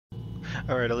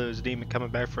Alright, hello, it's Demon coming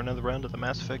back for another round of the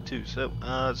Mass Effect 2. So,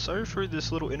 sorry for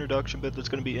this little introduction bit that's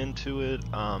going to be into it.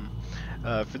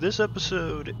 For this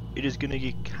episode, it is going to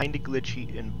get kind of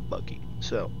glitchy and buggy.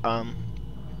 So,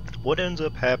 what ends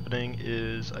up happening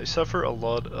is I suffer a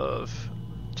lot of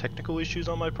technical issues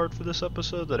on my part for this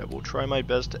episode that I will try my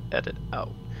best to edit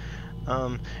out.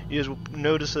 You guys will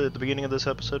notice that at the beginning of this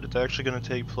episode, it's actually going to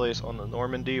take place on the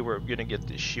Normandy, where I'm going to get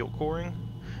the shield coring.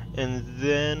 And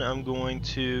then I'm going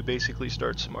to basically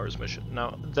start Samara's mission.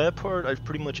 Now, that part I've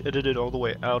pretty much edited all the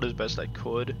way out as best I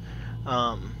could.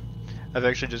 I've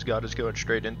actually just got us going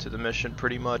straight into the mission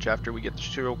pretty much after we get the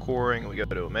serial coring and we go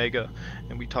to Omega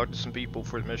and we talk to some people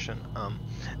for the mission.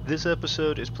 This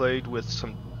episode is plagued with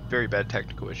some very bad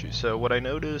technical issues. So what I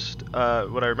noticed,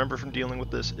 what I remember from dealing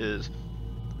with this is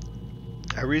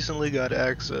I recently got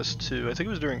access to, I think it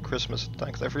was during Christmas time,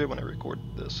 because I forget when I recorded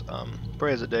this.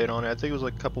 Probably has a date on it. I think it was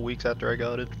like a couple weeks after I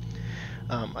got it.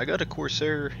 I got a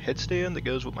Corsair headstand that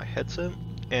goes with my headset,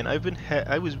 and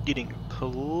I was getting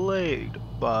plagued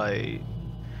by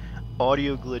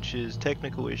audio glitches,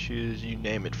 technical issues, you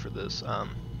name it for this. I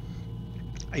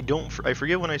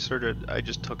forget when I started, I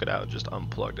just took it out, just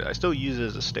unplugged it. I still use it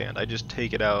as a stand. I just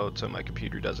take it out so my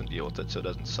computer doesn't deal with it, so it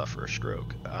doesn't suffer a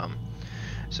stroke.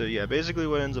 So yeah, basically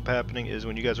what ends up happening is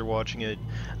when you guys are watching it,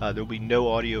 there'll be no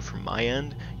audio from my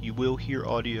end. You will hear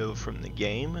audio from the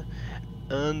game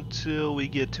until we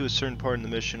get to a certain part in the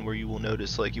mission where you will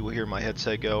notice, like, you will hear my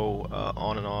headset go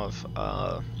on and off.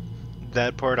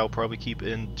 That part I'll probably keep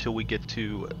in until we get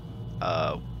to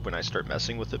when I start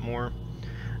messing with it more.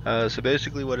 So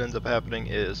basically what ends up happening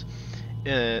is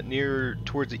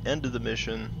towards the end of the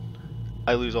mission,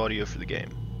 I lose audio for the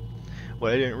game.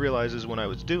 What I didn't realize is when I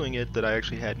was doing it that I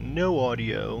actually had no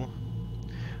audio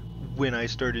when I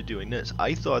started doing this.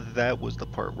 I thought that was the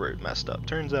part where it messed up.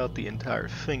 Turns out the entire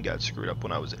thing got screwed up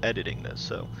when I was editing this.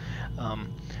 So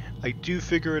I do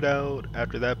figure it out.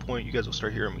 After that point, you guys will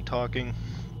start hearing me talking.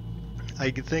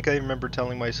 I think I remember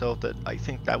telling myself that I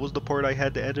think that was the part I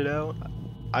had to edit out.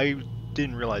 I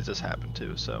didn't realize this happened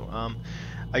too. So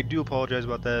I do apologize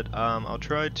about that. I'll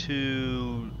try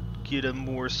to get a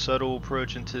more subtle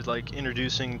approach into like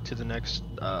introducing to the next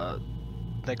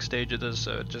stage of this,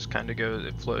 so it just kind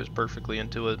of flows perfectly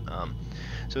into it.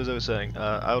 So as I was saying,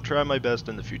 I'll try my best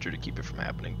in the future to keep it from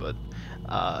happening, but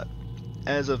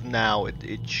as of now,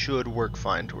 it should work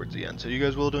fine towards the end. So you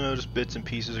guys will notice bits and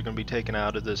pieces are going to be taken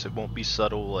out of this. It won't be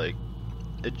subtle like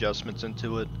adjustments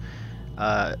into it.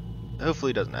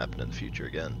 Hopefully it doesn't happen in the future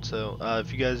again. So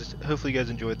hopefully you guys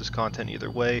enjoyed this content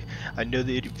either way. I know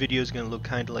the video is going to look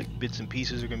kind of like bits and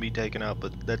pieces are going to be taken out,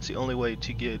 but that's the only way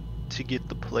to get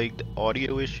the plagued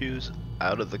audio issues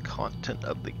out of the content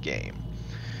of the game.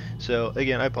 So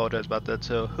again, I apologize about that.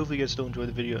 So hopefully you guys still enjoy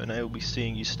the video, and I will be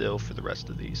seeing you still for the rest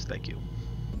of these. Thank you.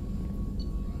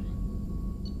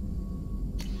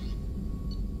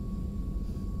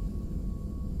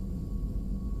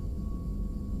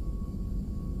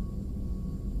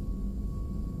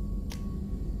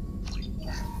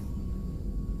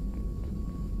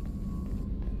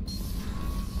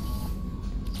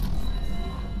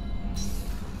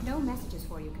 No messages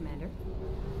for you, Commander.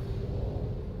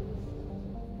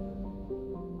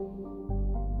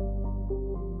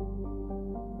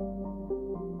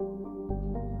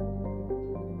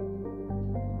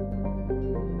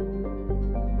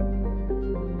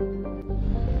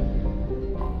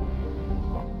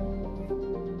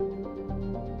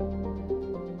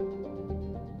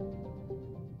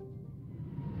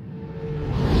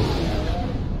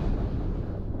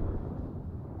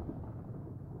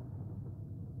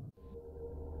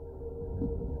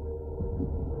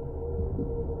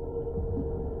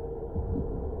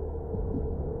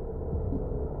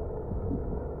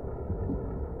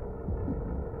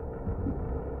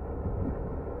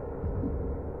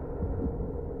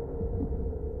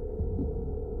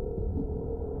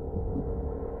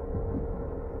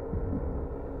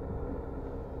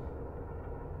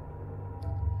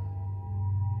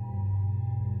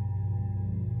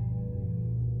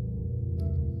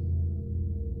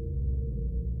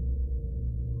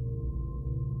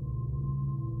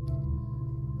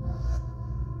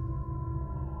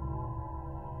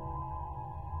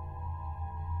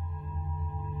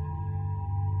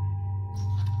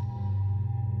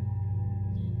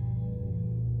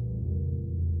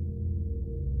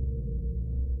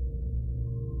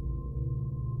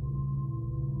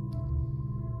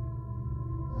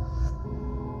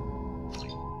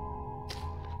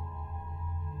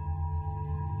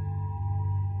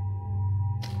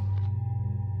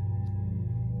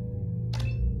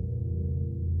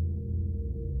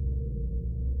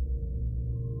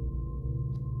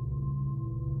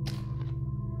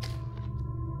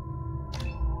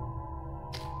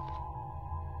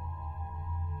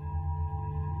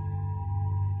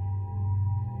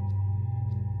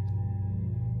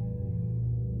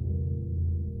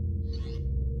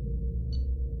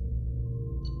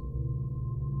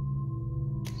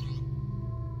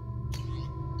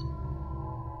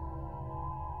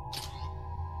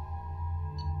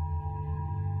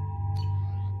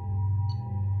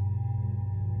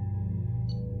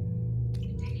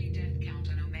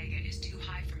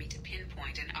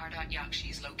 in Ardat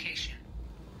Yakshi's location.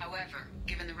 However,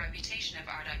 given the reputation of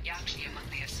Ardat Yakshi among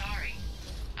the Asari,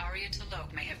 Arya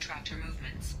T'Loak may have tracked her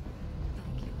movements.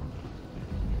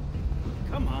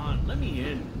 Come on, let me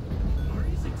in.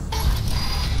 Arya's excited.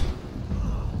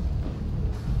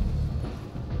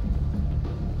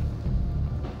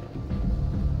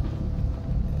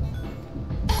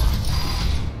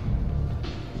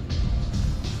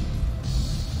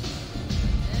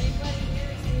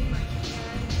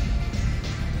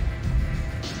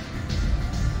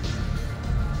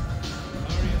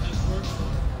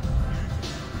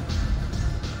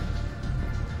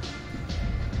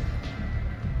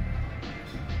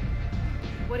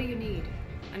 What do you need?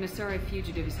 An Asari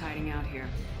fugitive is hiding out here.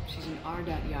 She's an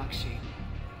Ardat Yakshi.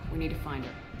 We need to find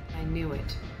her. I knew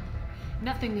it.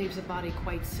 Nothing leaves a body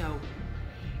quite so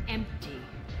empty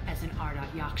as an Ardat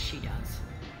Yakshi does.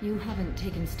 You haven't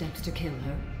taken steps to kill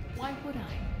her. Why would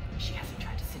I? She hasn't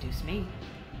tried to seduce me.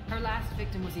 Her last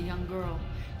victim was a young girl.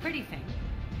 Pretty thing.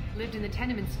 Lived in the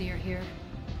tenements near here.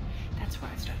 That's where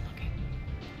I started looking.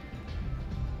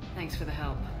 Thanks for the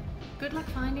help. Good luck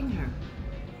finding her.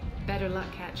 Better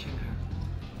luck catching her.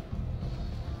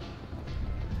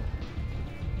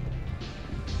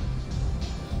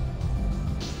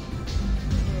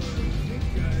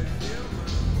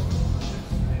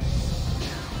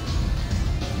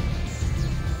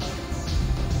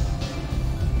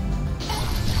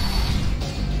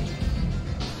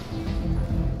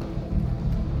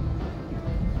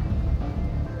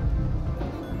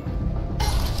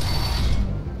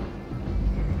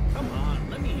 Come on,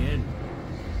 let me in.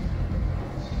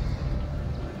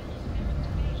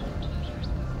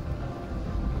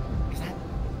 Is that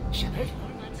Shepard?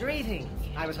 Greetings.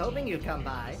 I was hoping you'd come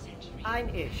by. I'm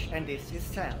Ish, and this is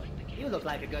Sel. You look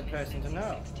like a good person to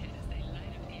know.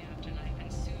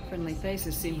 Friendly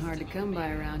faces seem hard to come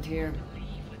by around here.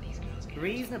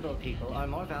 Reasonable people are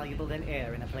more valuable than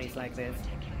air in a place like this.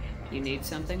 You need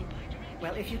something?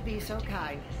 Well, if you'd be so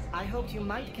kind, I hoped you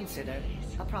might consider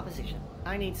a proposition.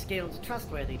 I need skilled,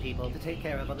 trustworthy people to take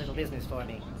care of a little business for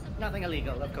me. Nothing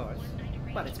illegal, of course,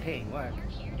 but it's paying work.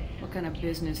 What kind of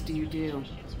business do you do?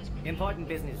 Important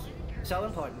business. So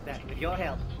important that, with your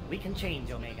help, we can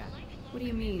change Omega. What do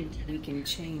you mean, we can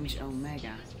change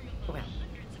Omega? Well,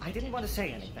 I didn't want to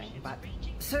say anything, but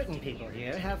certain people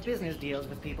here have business deals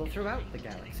with people throughout the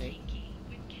galaxy.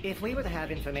 If we were to have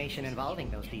information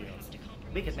involving those deals,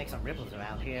 we could make some ripples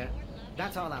around here.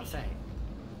 That's all I'll say.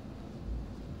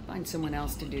 Find someone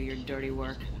else to do your dirty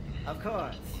work. Of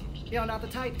course. You're not the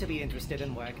type to be interested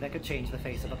in work that could change the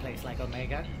face of a place like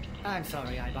Omega. I'm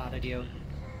sorry I bothered you.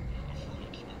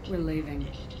 We're leaving.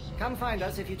 Come find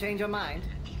us if you change your mind.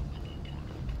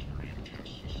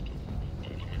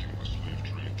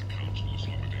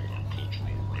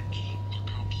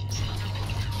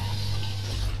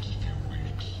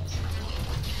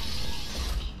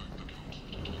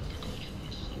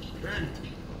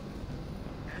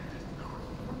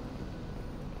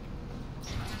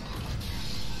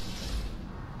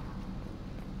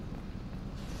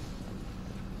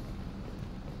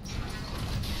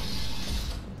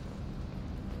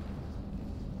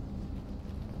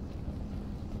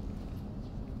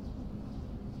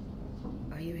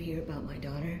 Are you here about my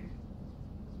daughter?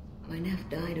 My nephew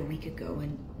died a week ago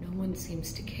and no one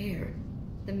seems to care.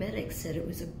 The medics said it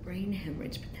was a brain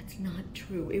hemorrhage, but that's not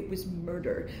true. It was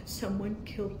murder. Someone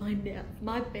killed my nephew,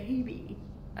 my baby.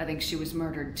 I think she was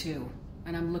murdered too,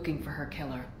 and I'm looking for her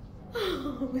killer.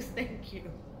 Oh, thank you.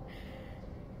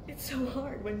 It's so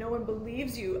hard when no one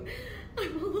believes you.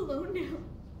 I'm all alone now.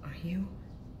 Are you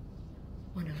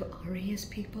one of Arya's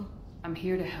people? I'm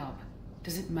here to help.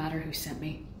 Does it matter who sent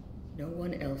me? No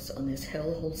one else on this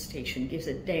hellhole station gives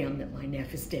a damn that my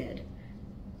nephew is dead.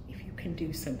 If you can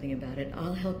do something about it,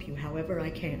 I'll help you however I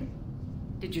can.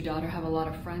 Did your daughter have a lot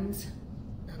of friends?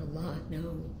 Not a lot,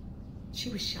 no. She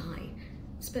was shy.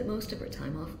 Spent most of her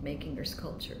time off making her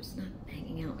sculptures, not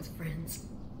hanging out with friends.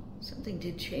 Something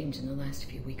did change in the last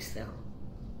few weeks, though.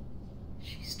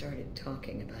 She started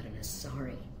talking about an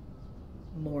Asari.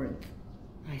 Morinth.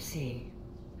 I see.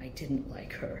 I didn't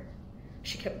like her.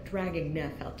 She kept dragging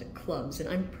Neff out to clubs, and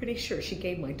I'm pretty sure she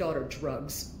gave my daughter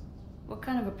drugs. What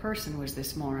kind of a person was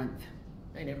this Morinth?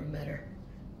 I never met her.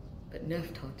 But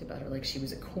Neff talked about her like she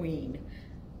was a queen.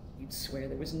 You'd swear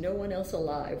there was no one else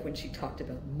alive when she talked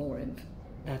about Morinth.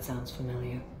 That sounds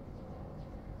familiar.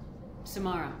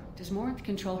 Samara, does Morinth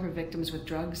control her victims with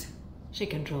drugs? She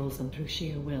controls them through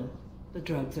sheer will. The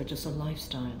drugs are just a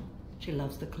lifestyle. She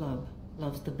loves the club,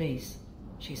 loves the base.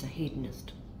 She's a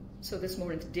hedonist. So this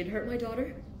Morinth did hurt my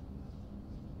daughter?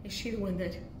 Is she the one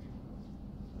that...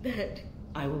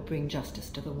 I will bring justice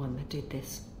to the one that did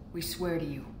this. We swear to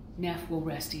you, Neff will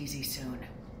rest easy soon.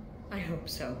 I hope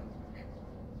so.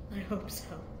 I hope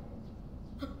so.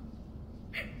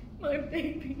 My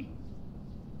baby.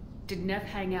 Did Neff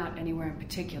hang out anywhere in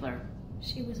particular?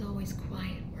 She was always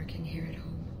quiet working here at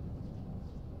home.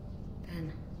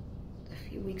 Then, a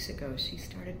few weeks ago, she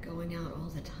started going out all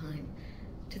the time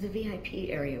to the VIP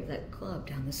area of that club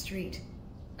down the street.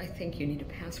 I think you need a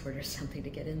password or something to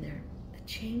get in there. The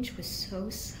change was so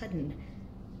sudden.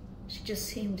 She just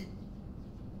seemed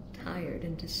tired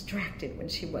and distracted when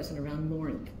she wasn't around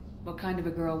Morinth. What kind of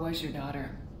a girl was your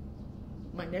daughter?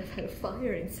 My Neff had a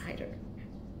fire inside her.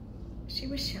 She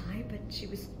was shy, but she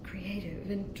was creative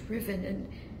and driven and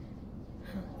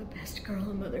the best girl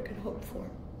a mother could hope for.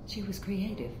 She was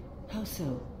creative. How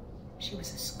so? She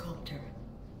was a sculptor.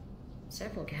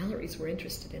 Several galleries were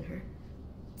interested in her.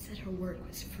 Said her work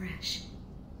was fresh.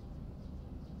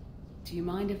 Do you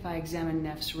mind if I examine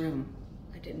Neff's room?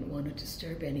 I didn't want to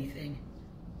disturb anything.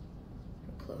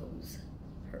 Her clothes,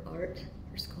 her art,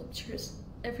 her sculptures,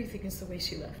 everything is the way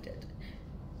she left it.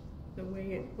 The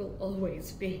way it will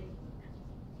always be.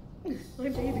 My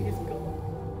baby is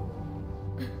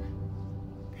gone.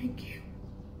 Thank you.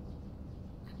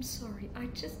 I'm sorry. I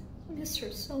just miss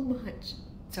her so much.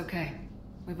 It's okay.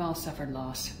 We've all suffered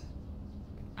loss.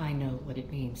 I know what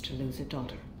it means to lose a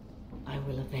daughter. I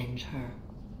will avenge her.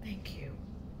 Thank you.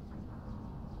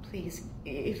 Please,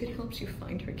 if it helps you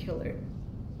find her killer,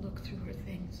 look through her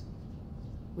things.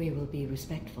 We will be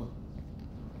respectful.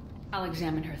 I'll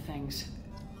examine her things.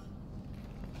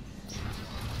 A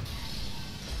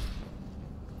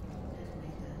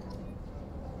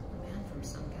man from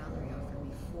some gallery offered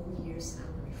me 4 years'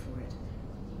 salary for it,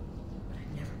 but I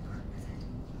never part with it.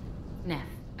 Neff,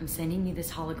 I'm sending you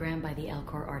this hologram by the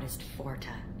Elcor artist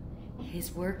Forta.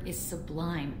 His work is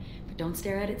sublime, but don't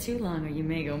stare at it too long or you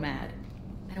may go mad.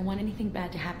 I don't want anything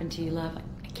bad to happen to you, love.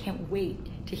 I can't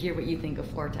wait to hear what you think of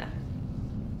Forta.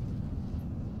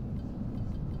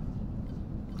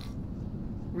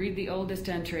 Read the oldest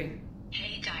entry.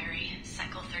 Hey, Diary.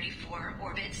 Cycle 34,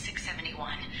 Orbit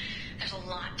 671. There's a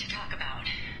lot to talk about.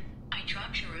 I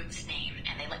dropped Jarut's name,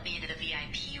 and they let me into the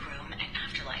VIP room at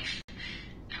Afterlife.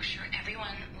 I'm sure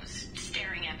everyone was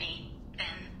staring at me.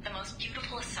 Then the most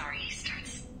beautiful Asari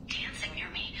starts dancing near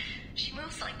me. She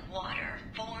moves like water,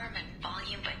 form and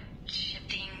volume, but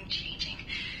shifting, changing.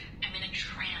 I'm in a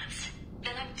trance.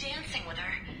 Then I'm dancing with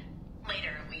her.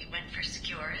 Later, we went for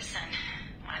skewers, and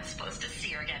I'm supposed to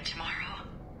see her again tomorrow.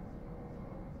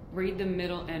 Read the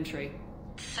middle entry.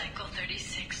 Cycle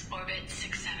 36, Orbit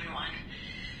 671.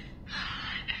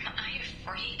 Am I a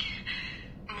freak?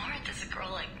 Morinth is a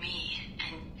girl like me,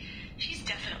 and she's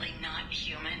definitely not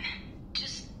human.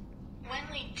 Just when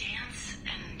we dance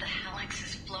and the helix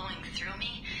is flowing through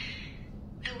me,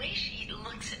 the way she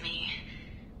looks at me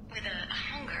with a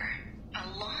hunger, a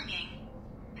longing,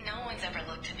 no one's ever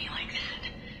looked at me like that.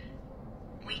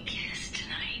 We kiss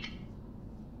tonight.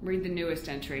 Read the newest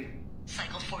entry.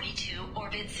 Cycle 42,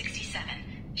 Orbit 67.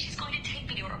 She's going to take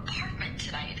me to her apartment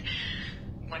tonight.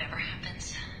 Whatever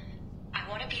happens, I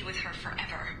want to be with her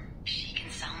forever. She can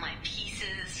sell my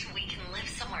pieces, we can live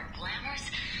somewhere glamorous,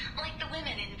 like the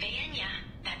women in Vanya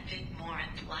that Vic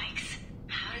Morinth likes.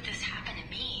 How did this happen to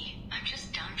me? I'm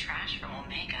just dumb trash from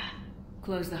Omega.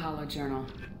 Close the hollow journal.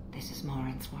 This is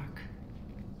Morinth's work.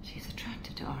 She's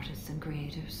attracted to artists and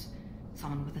creators.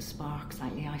 Someone with a spark,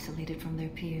 slightly isolated from their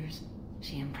peers.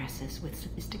 She impresses with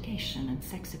sophistication and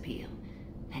sex appeal.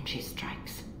 Then she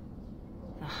strikes.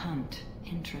 The hunt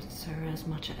interests her as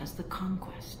much as the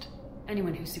conquest.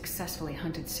 Anyone who successfully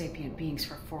hunted sapient beings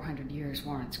for 400 years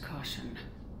warrants caution.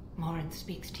 Morinth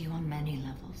speaks to you on many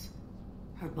levels.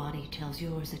 Her body tells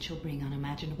yours that she'll bring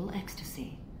unimaginable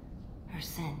ecstasy. Her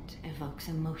scent evokes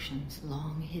emotions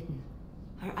long hidden.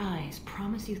 Her eyes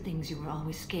promise you things you were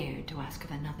always scared to ask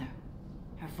of another.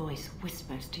 Her voice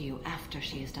whispers to you after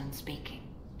she is done speaking.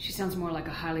 She sounds more like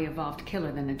a highly evolved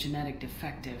killer than a genetic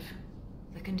defective.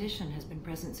 The condition has been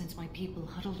present since my people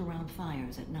huddled around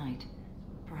fires at night.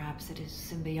 Perhaps it is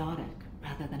symbiotic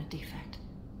rather than a defect.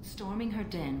 Storming her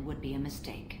den would be a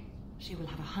mistake. She will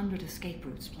have 100 escape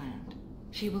routes planned.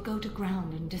 She will go to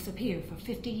ground and disappear for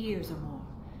 50 years or more.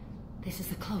 This is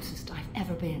the closest I've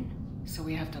ever been. So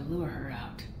we have to lure her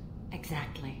out.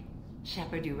 Exactly.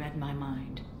 Shepard, you read my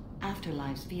mind.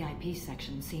 Afterlife's VIP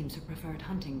section seems her preferred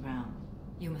hunting ground.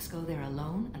 You must go there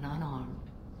alone and unarmed.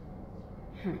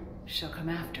 She'll come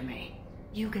after me.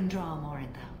 You can draw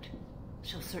Morinth out.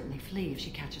 She'll certainly flee if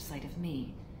she catches sight of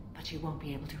me, but she won't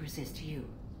be able to resist you.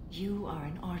 You are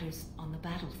an artist on the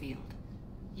battlefield.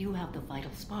 You have the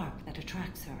vital spark that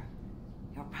attracts her.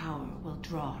 Your power will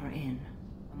draw her in.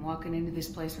 I'm walking into this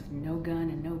place with no gun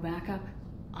and no backup?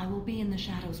 I will be in the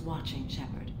shadows watching,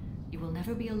 Shepard. You will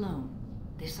never be alone.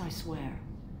 This I swear.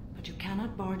 But you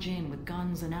cannot barge in with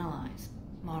guns and allies.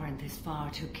 Morinth is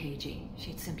far too cagey.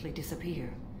 She'd simply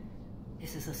disappear.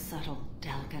 This is a subtle,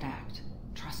 delicate act.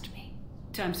 Trust me.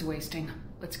 Time's wasting.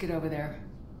 Let's get over there.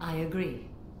 I agree.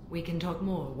 We can talk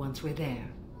more once we're there.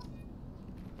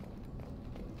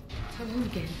 Hello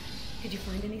again. Did you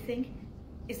find anything?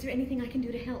 Is there anything I can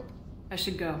do to help? I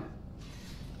should go.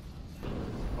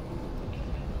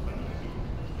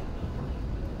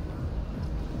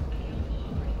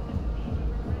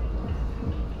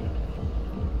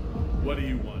 What do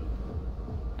you want?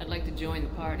 I'd like to join the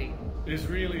party. This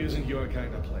really isn't your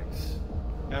kind of place.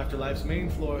 Afterlife's main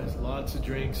floor has lots of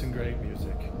drinks and great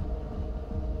music.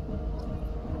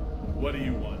 What do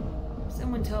you want?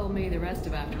 Someone told me the rest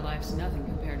of Afterlife's nothing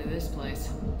compared to this place.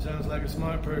 Sounds like a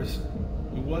smart person.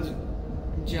 Who wasn't?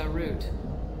 Jarut.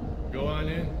 Go on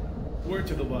in. Word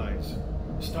to the wise.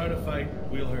 Start a fight,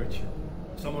 we'll hurt you.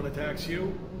 Someone attacks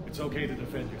you, it's okay to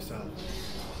defend yourself.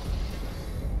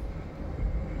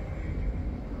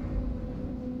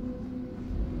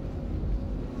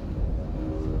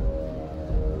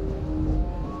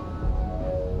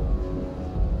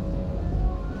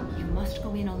 You must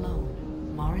go in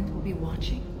alone. Morinth will be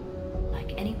watching.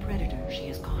 Like any predator, she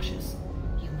is cautious.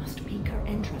 You must pique her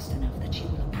interest enough that she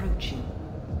will approach you.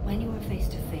 When you are face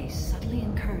to face, subtly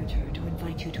encourage her to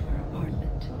invite you to her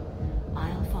apartment.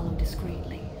 I'll follow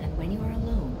discreetly, and when you are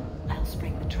alone, I'll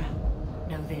spring the trap.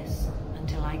 Know this,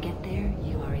 until I get there,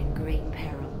 you are in great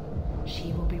peril.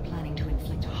 She will be planning to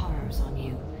inflict horrors on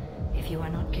you. If you are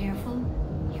not careful,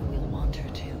 you will want her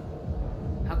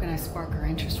to. How can I spark her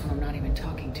interest when I'm not even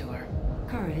talking to her?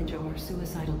 Courage or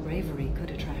suicidal bravery could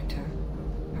attract her.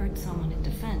 Hurt someone in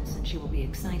defense and she will be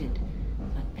excited.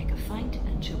 But pick a fight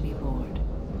and she'll be bored.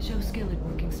 Show skill at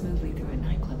working smoothly through a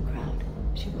nightclub crowd.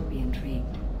 She will be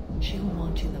intrigued. She'll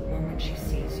want you the moment she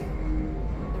sees you.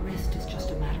 The rest is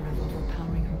just a matter of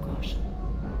overpowering her caution.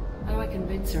 How do I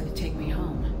convince her to take me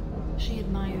home? She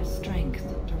admires strength,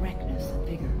 directness, and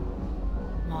vigor.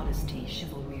 Modesty,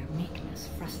 chivalry, or meekness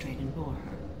frustrate and bore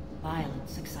her.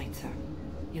 Violence excites her.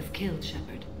 You've killed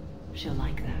Shepard. She'll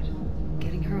like that.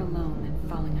 Getting her alone and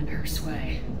falling under her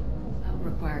sway. That'll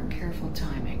require careful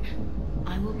timing.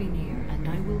 I will be near, and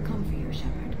I will come for you,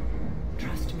 Shepard.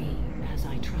 Trust me, as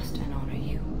I trust and honor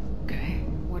you. Okay.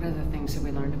 What other things have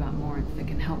we learned about Morinth that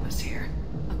can help us here?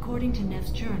 According to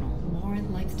Neff's journal,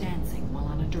 Morinth likes dancing while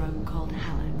on a drug called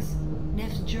Halax.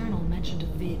 Neff's journal mentioned a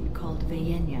vid called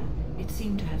Vayenya. It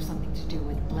seemed to have something to do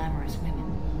with glamorous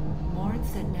women. Morinth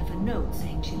sent Neff a note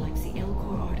saying she likes the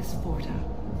Ilkor artist Forta.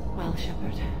 Well,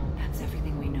 Shepard, that's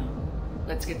everything we know.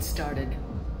 Let's get started.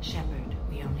 Shepard,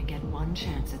 we only get one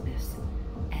chance at this.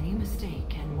 Any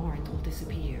mistake and Morinth will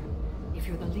disappear. If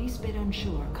you're the least bit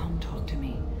unsure, come talk to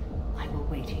me. I will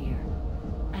wait here.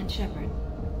 And Shepard,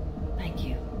 thank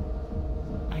you.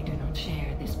 I do not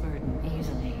share this burden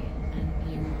easily,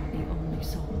 and you are the only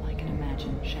soul I can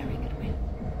imagine sharing it with.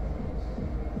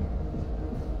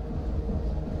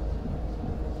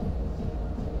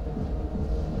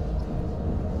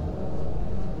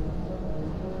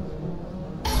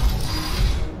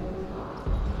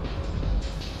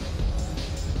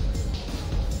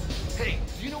 Hey,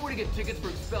 do you know where to get tickets for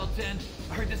Expel 10?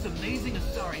 I heard this amazing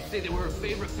Asari say they were her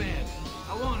favorite band.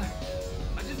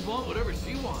 I just want whatever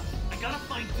she wants. I gotta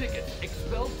find tickets.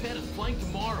 Expel 10 is playing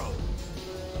tomorrow.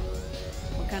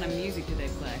 What kind of music do they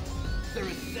play? They're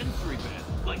a sensory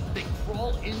band. Like, they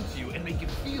crawl into you and make you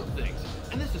feel things.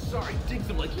 And this Asari digs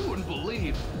them like you wouldn't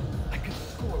believe. I could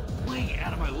score way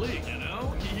out of my league, you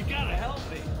know? You gotta help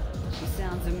me. She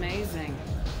sounds amazing.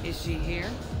 Is she here?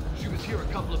 She was here a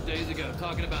couple of days ago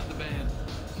talking about the band.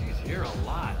 She's here a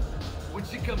lot. When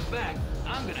she comes back,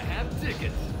 I'm gonna have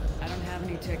tickets. I don't have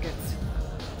any tickets.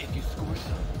 If you score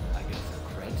some, I got some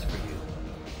creds for you.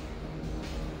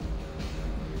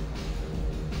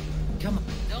 Come on,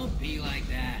 don't be like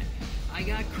that. I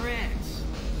got creds.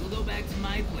 We'll go back to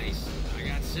my place. I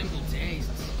got simple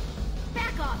tastes.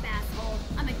 Back off, asshole.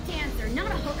 I'm a dancer,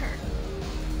 not a hooker.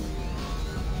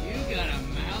 You got a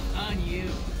mouth on you.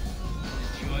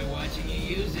 Enjoy watching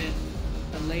you use it.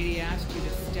 The lady asked you to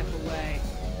step away.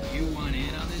 You want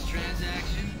in on this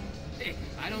transaction? Hey,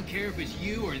 I don't care if it's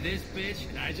you or this bitch.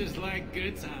 I just like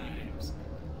good times.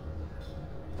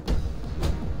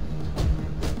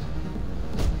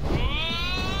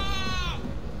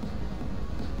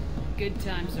 Good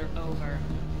times are over.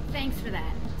 Thanks for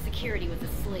that. Security was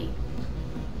asleep.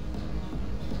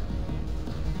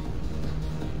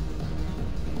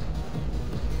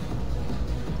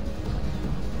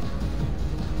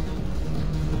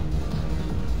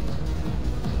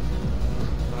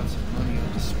 Lots of money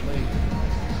on display.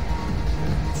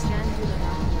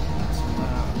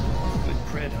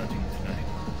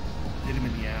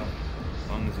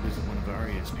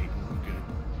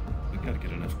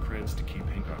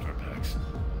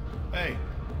 Hey,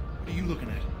 what are you looking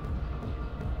at?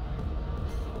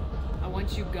 I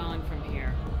want you gone from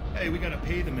here. Hey, we gotta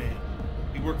pay the man.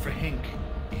 We work for Hink.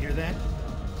 You hear that?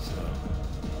 So,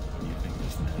 what do you think of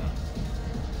this now?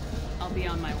 I'll be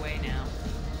on my way now.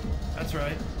 That's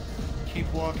right.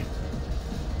 Keep walking.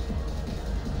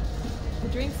 The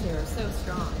drinks here are so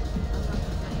strong. I'm not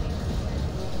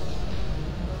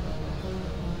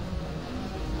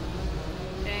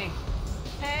complaining.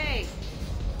 Hey!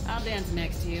 I'll dance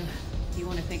next to you. If you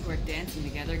want to think we're dancing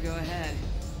together, go ahead.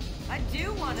 I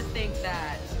do want to think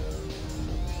that.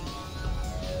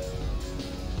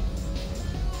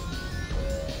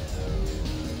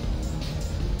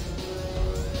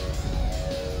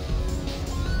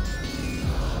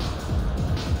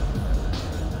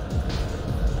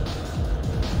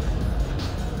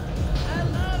 I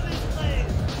love this place.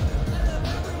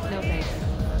 No thanks.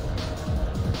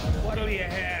 What do you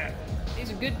have?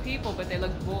 These are good people, but they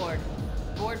look bored.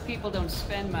 Bored people don't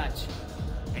spend much.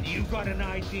 And you got an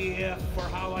idea for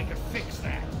how I can fix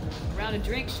that? A round of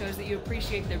drinks shows that you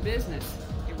appreciate their business.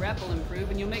 Your rep will improve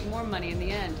and you'll make more money in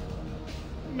the end.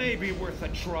 Maybe worth a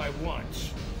try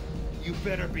once. You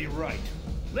better be right.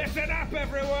 Listen up,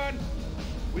 everyone!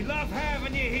 We love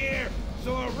having you here,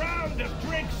 so a round of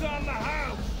drinks on the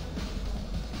house!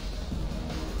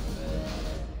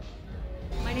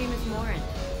 My name is Lauren.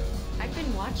 I've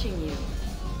been watching you.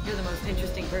 You're the most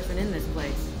interesting person in this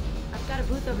place. I've got a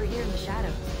booth over here in the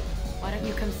shadows. Why don't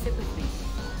you come sit with me?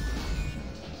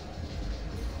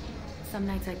 Some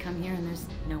nights I come here and there's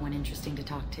no one interesting to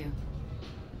talk to.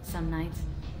 Some nights,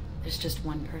 there's just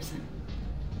one person.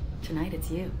 Tonight it's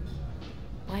you.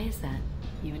 Why is that?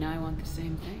 You and I want the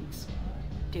same things.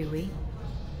 Do we?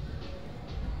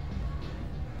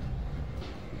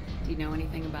 Do you know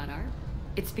anything about art?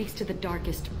 It speaks to the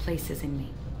darkest places in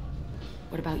me.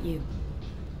 What about you?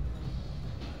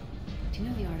 Do you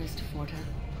know the artist Forta?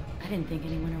 I didn't think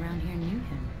anyone around here knew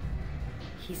him.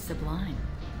 He's sublime.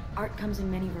 Art comes in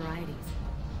many varieties.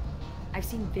 I've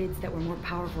seen vids that were more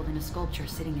powerful than a sculpture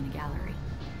sitting in a gallery.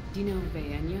 Do you know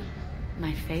Vayenya?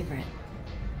 My favorite.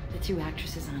 The two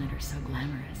actresses on it are so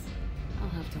glamorous. I'll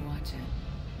have to watch it.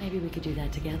 Maybe we could do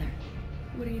that together.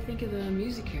 What do you think of the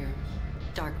music here?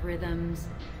 Dark rhythms,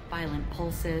 violent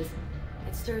pulses.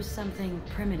 It stirs something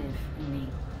primitive in me.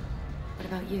 What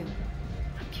about you?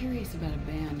 I'm curious about a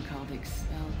band called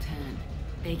Expel 10.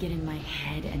 They get in my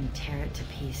head and tear it to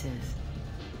pieces.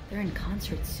 They're in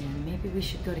concert soon. Maybe we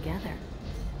should go together.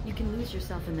 You can lose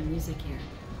yourself in the music here.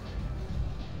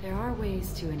 There are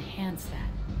ways to enhance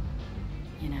that.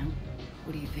 You know?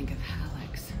 What do you think of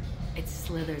Hallex? It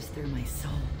slithers through my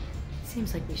soul.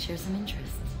 Seems like we share some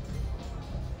interests.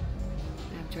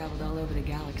 I've traveled all over the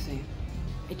galaxy.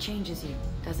 It changes you,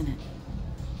 doesn't it?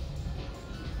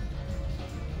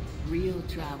 Real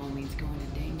travel means going to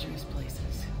dangerous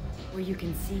places. Where you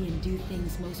can see and do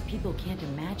things most people can't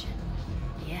imagine.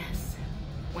 Yes.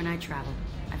 When I travel,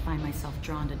 I find myself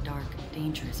drawn to dark,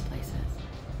 dangerous places.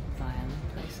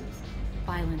 Violent places?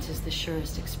 Violence is the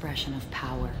surest expression of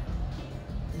power.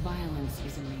 Violence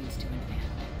is a means to an end.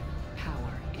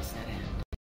 Power is that end.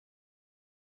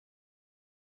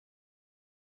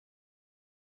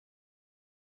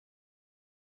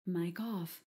 Mic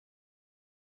off.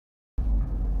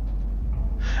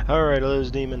 Alright, hello,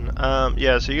 it's Demon.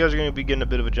 Yeah, so you guys are going to be getting a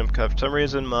bit of a jump cut. For some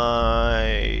reason,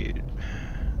 I've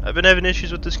been having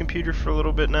issues with this computer for a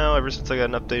little bit now, ever since I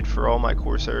got an update for all my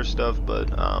Corsair stuff,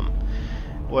 but,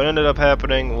 what ended up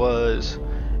happening was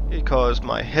it caused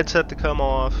my headset to come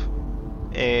off,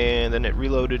 and then it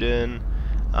reloaded in.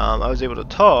 I was able to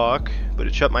talk, but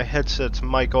it shut my headset's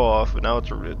mic off, but now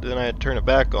then I had to turn it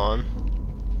back on.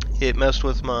 It messed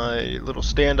with my little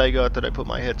stand I got that I put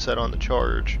my headset on to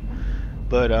charge.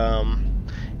 But,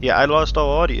 yeah, I lost all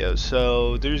audio,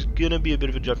 so there's gonna be a bit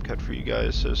of a jump cut for you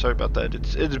guys, so sorry about that.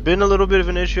 It's been a little bit of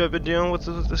an issue I've been dealing with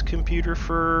this computer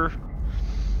for,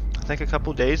 I think, a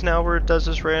couple days now, where it does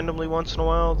this randomly once in a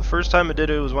while. The first time it did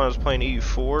it was when I was playing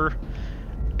EU4,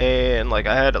 and, like,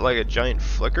 I had, like, a giant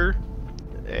flicker,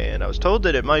 and I was told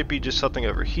that it might be just something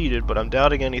overheated, but I'm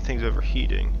doubting anything's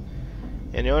overheating.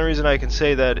 And the only reason I can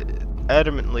say that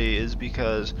adamantly is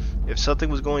because if something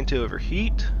was going to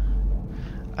overheat,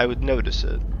 I would notice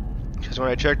it. Because when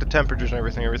I checked the temperatures and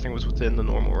everything was within the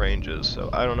normal ranges. So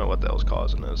I don't know what the hell's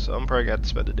causing this. So I'm probably going to have to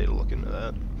spend a day to look into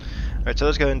that. Alright, so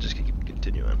let's go ahead and just keep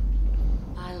continuing.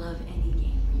 I love any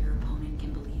game where your opponent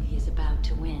can believe he is about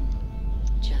to win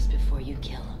just before you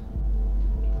kill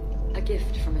him. A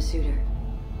gift from a suitor.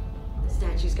 The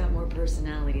statue's got more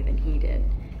personality than he did.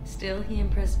 Still, he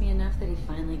impressed me enough that he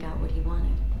finally got what he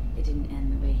wanted. It didn't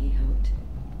end the way he hoped.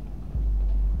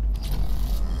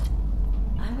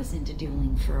 I I was into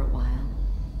dueling for a while.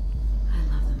 I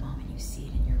love the moment you see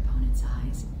it in your opponent's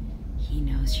eyes. He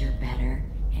knows you're better,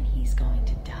 and he's going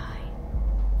to die.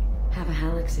 Have a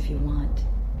Hallex if you want,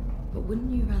 but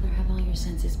wouldn't you rather have all your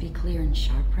senses be clear and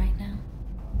sharp right now?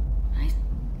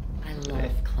 I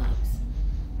love clubs.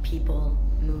 People,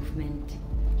 movement,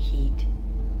 heat.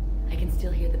 I can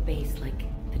still hear the bass like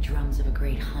the drums of a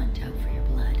great hunt out for your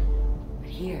blood. But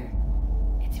here,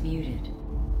 it's muted,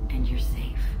 and you're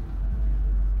safe.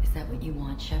 Is that what you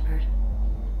want, Shepard?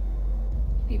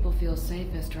 People feel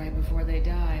safest right before they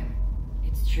die.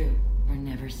 It's true. We're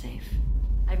never safe.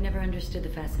 I've never understood the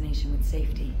fascination with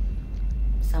safety.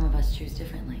 Some of us choose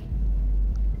differently.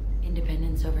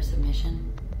 Independence over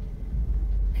submission.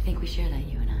 I think we share that,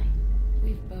 you and I.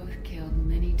 We've both killed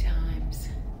many times,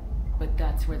 but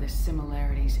that's where the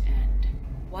similarities end.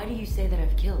 Why do you say that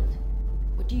I've killed?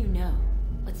 What do you know?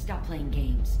 Let's stop playing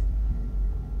games.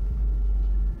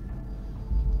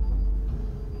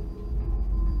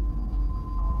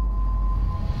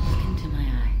 Look into my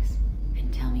eyes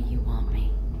and tell me you want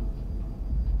me.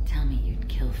 Tell me you'd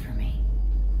kill for me.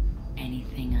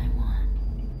 Anything I want.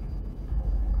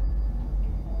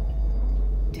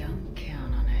 Don't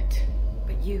count on it.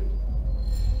 But you...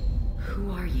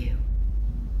 Who are you?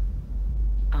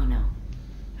 Oh no.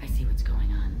 I see what's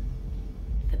going on.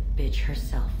 The bitch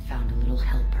herself found a little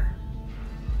helper.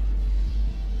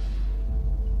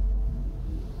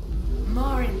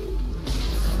 Marin!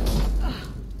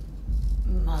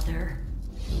 Mother.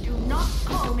 Do not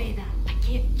call me that. I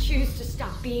can't choose to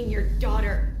stop being your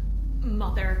daughter.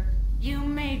 Mother. You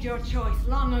made your choice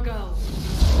long ago.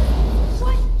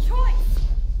 What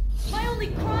choice? My only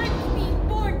crime was being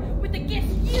born with the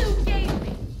gifts you gave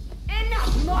me.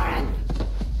 Enough, Morin!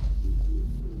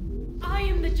 I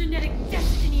am the genetic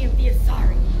destiny of the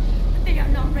Asari, but they are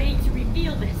not ready to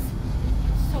reveal this.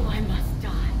 So I must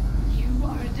die. You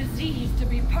are a disease to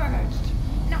be purged.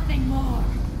 Nothing more.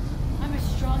 I'm as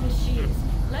strong as she is.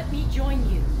 Let me join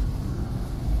you.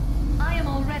 I am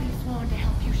already sworn to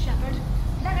help you, Shepard.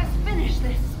 Let us finish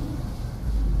this.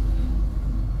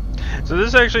 So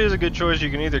this actually is a good choice. You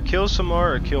can either kill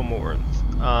Samara or kill Morinth.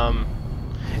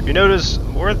 If you notice,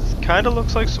 Morinth kind of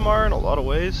looks like Samara in a lot of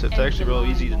ways. It's actually real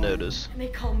easy to notice. And they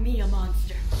call me a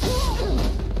monster.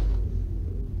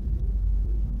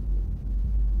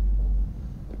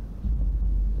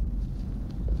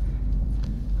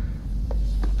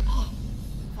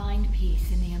 Find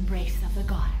peace in the embrace of the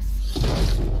goddess.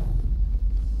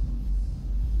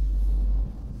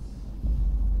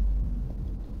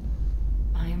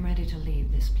 I am ready to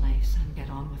leave this place and get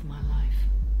on with my life.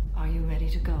 Are you ready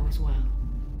to go as well?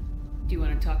 Do you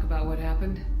want to talk about what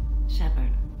happened?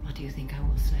 Shepard, what do you think I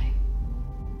will say?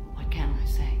 What can I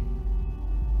say?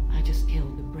 I just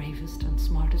killed the bravest and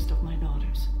smartest of my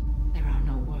daughters. There are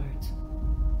no words.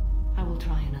 I will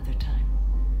try another time.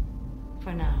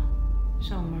 For now,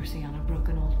 show mercy on a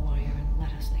broken old warrior and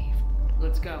let us leave.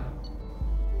 Let's go.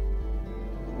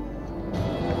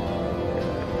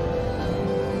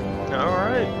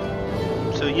 Alright.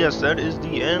 So yes, that is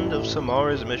the end of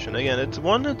Samara's mission. Again, it's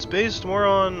one that's based more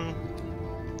on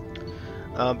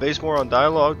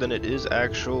dialogue than it is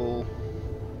actual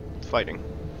fighting.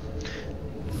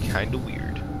 Kinda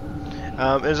weird.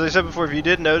 As I said before, if you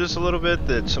did notice a little bit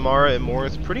that Samara and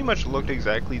Morinth pretty much looked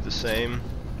exactly the same,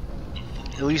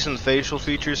 at least in the facial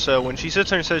features. So when she sits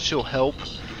there and says she'll help,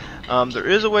 there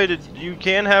is a way to, you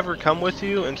can have her come with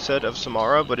you instead of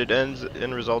Samara, but it ends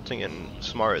in resulting in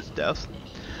Samara's death.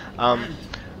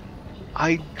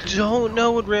 I don't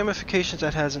know what ramifications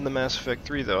that has in the Mass Effect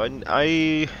 3 though.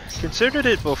 I considered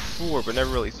it before, but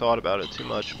never really thought about it too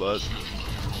much, but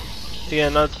yeah,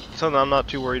 not something I'm not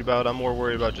too worried about. I'm more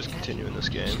worried about just continuing this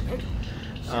game.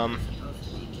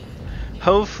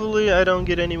 Hopefully I don't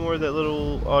get any more of that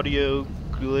little audio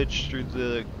glitch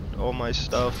through all my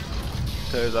stuff,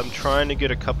 because I'm trying to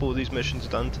get a couple of these missions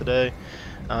done today,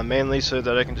 mainly so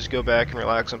that I can just go back and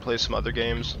relax and play some other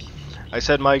games. I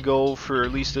said my goal for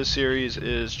at least this series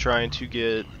is trying to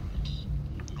get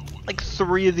like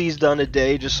 3 of these done a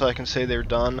day, just so I can say they're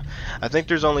done. I think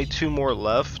there's only 2 more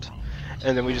left,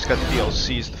 and then we just got the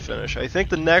DLCs to finish. I think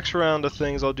the next round of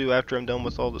things I'll do after I'm done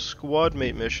with all the squad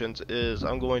mate missions is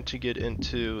I'm going to get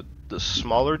into the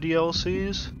smaller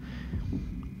DLCs,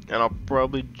 and I'll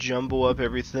probably jumble up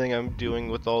everything I'm doing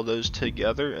with all those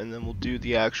together, and then we'll do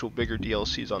the actual bigger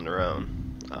DLCs on their own.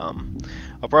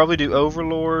 I'll probably do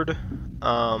Overlord,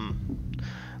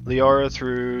 Liara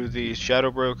through the Shadow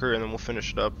Broker, and then we'll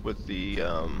finish it up with the,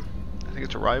 I think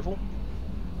it's Arrival.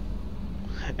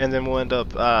 And then we'll end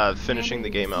up finishing the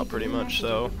game out pretty much.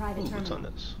 So, ooh, what's on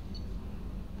this?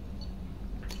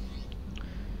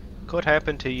 Could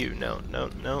happen to you. No,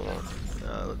 it won't.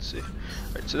 Let's see.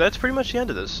 Alright, so that's pretty much the end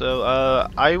of this. So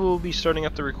I will be starting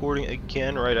up the recording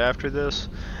again right after this.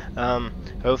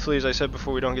 Hopefully, as I said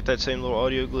before, we don't get that same little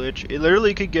audio glitch. It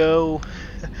literally could go,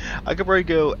 I could probably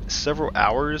go several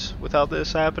hours without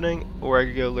this happening, or I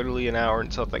could go literally an hour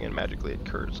and something magically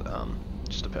occurs.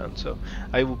 Just depends. So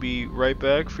I will be right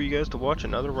back for you guys to watch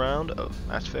another round of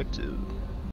Mass Effect 2.